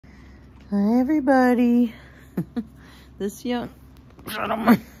Hi, everybody. This young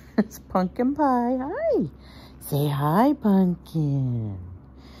gentleman is Pumpkin Pie. Hi. Say hi, Pumpkin.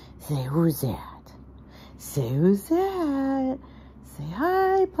 Say, who's that? Say, who's that? Say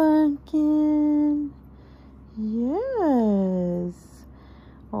hi, Pumpkin. Yes.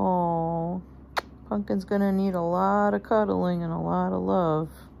 Oh, Pumpkin's gonna need a lot of cuddling and a lot of love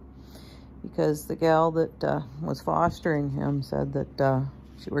because the gal that was fostering him said that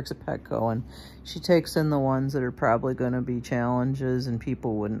she works at PetCo and she takes in the ones that are probably going to be challenges and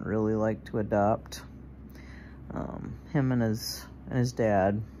people wouldn't really like to adopt. Him and his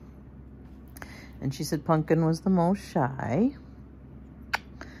dad. And she said Pumpkin was the most shy.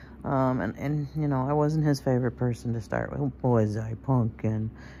 And you know, I wasn't his favorite person to start with. Was I,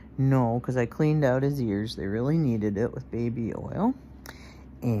 Pumpkin? No, because I cleaned out his ears. They really needed it with baby oil.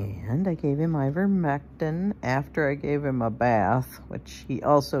 And I gave him ivermectin after I gave him a bath, which he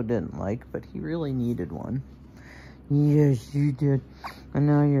also didn't like, but he really needed one. Yes, you did. And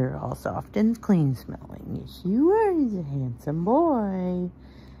now you're all soft and clean smelling. Yes, you are. He's a handsome boy.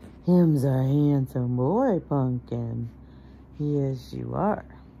 Him's a handsome boy, Pumpkin. Yes, you are.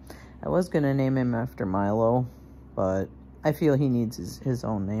 I was going to name him after Milo, but I feel he needs his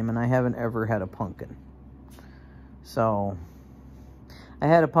own name, and I haven't ever had a Punkin. So I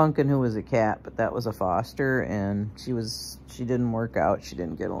had a Punkin who was a cat, but that was a foster, and she didn't work out. She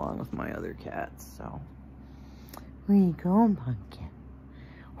didn't get along with my other cats, so. Where you going, Pumpkin?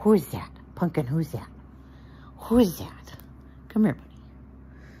 Who's that? Pumpkin, who's that? Who's that? Come here, buddy.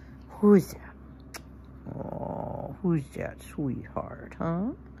 Who's that? Oh, who's that sweetheart,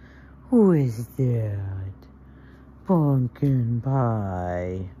 huh? Who is that? Pumpkin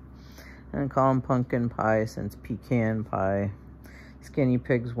Pie. I call him Pumpkin Pie since Pecan Pie. Skinny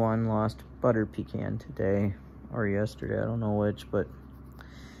Pigs won, lost Butter Pecan today or yesterday, I don't know which, but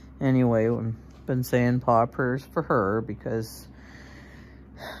anyway, I've been saying paw prayers for her because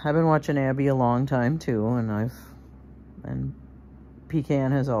I've been watching Abby a long time too, and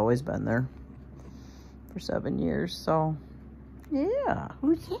Pecan has always been there for 7 years, so yeah.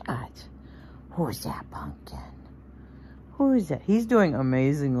 Who's that? Who's that, Pumpkin? Who is that? He's doing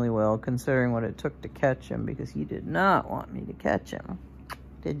amazingly well considering what it took to catch him because he did not want me to catch him.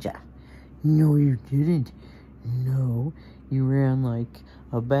 Did ya? No, you didn't. No, you ran like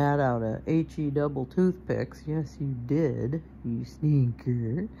a bat out of HE double toothpicks. Yes, you did, you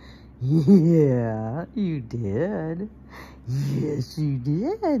sneaker. Yeah, you did. Yes, you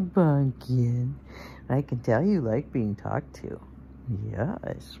did, Pumpkin. I can tell you like being talked to.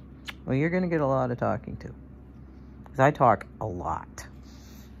 Yes. Well, you're going to get a lot of talking to. Because I talk a lot.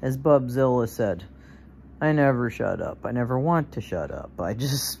 As Bubzilla said, I never shut up. I never want to shut up. I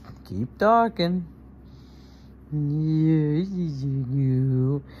just keep talking. Yes,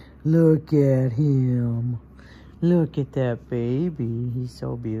 you. Look at him. Look at that baby. He's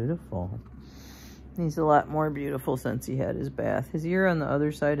so beautiful. He's a lot more beautiful since he had his bath. His ear on the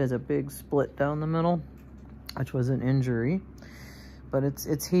other side has a big split down the middle, which was an injury. But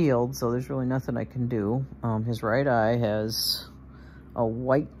it's healed, so there's really nothing I can do. His right eye has a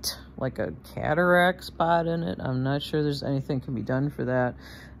white, like a cataract spot in it. I'm not sure there's anything can be done for that.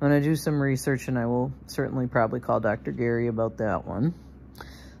 I'm going to do some research, and I will certainly probably call Dr. Gary about that one.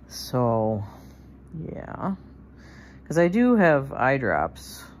 So, yeah. Because I do have eye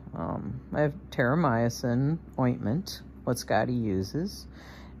drops. I have terramycin ointment, what Scotty uses.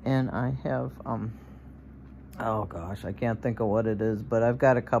 And I have, oh gosh, I can't think of what it is, but I've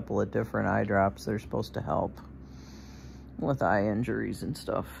got a couple of different eye drops that are supposed to help with eye injuries and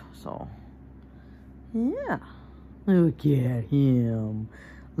stuff. So, yeah. Look at him.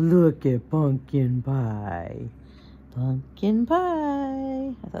 Look at Pumpkin Pie. Pumpkin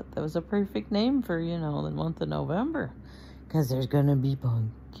Pie. I thought that was a perfect name for, you know, the month of November. Because there's going to be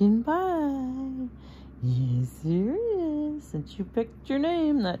Pumpkin Pie. Yes, there is. Since you picked your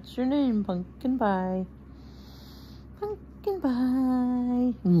name, that's your name, Pumpkin Pie. Pumpkin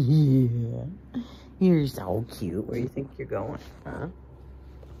Pie. Yeah. You're so cute. Where do you think you're going? Huh?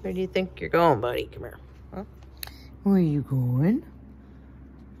 Where do you think you're going, buddy? Come here. Huh? Where are you going?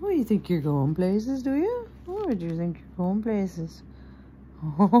 Where do you think you're going? Places, do you? Where do you think you're going? Places.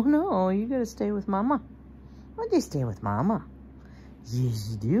 Oh, no. You got to stay with Mama. Why do you stay with Mama? Yes,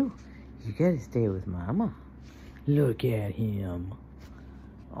 you do. You got to stay with Mama. Look at him.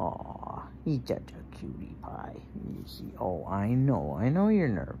 Aw, he's such a cutie pie. You see? Oh, I know you're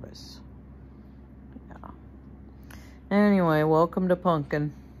nervous. Yeah. Anyway, welcome to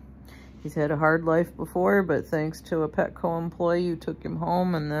Punkin. He's had a hard life before, but thanks to a PetCo employee who took him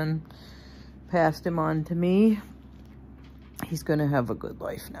home and then passed him on to me, he's going to have a good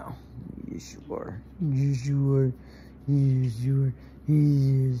life now. Yes, you are. Yes, you are. Yes, you are.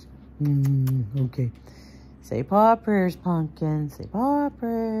 Yes. Okay. Say paw prayers, Pumpkin. Say paw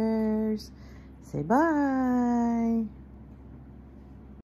prayers. Say bye.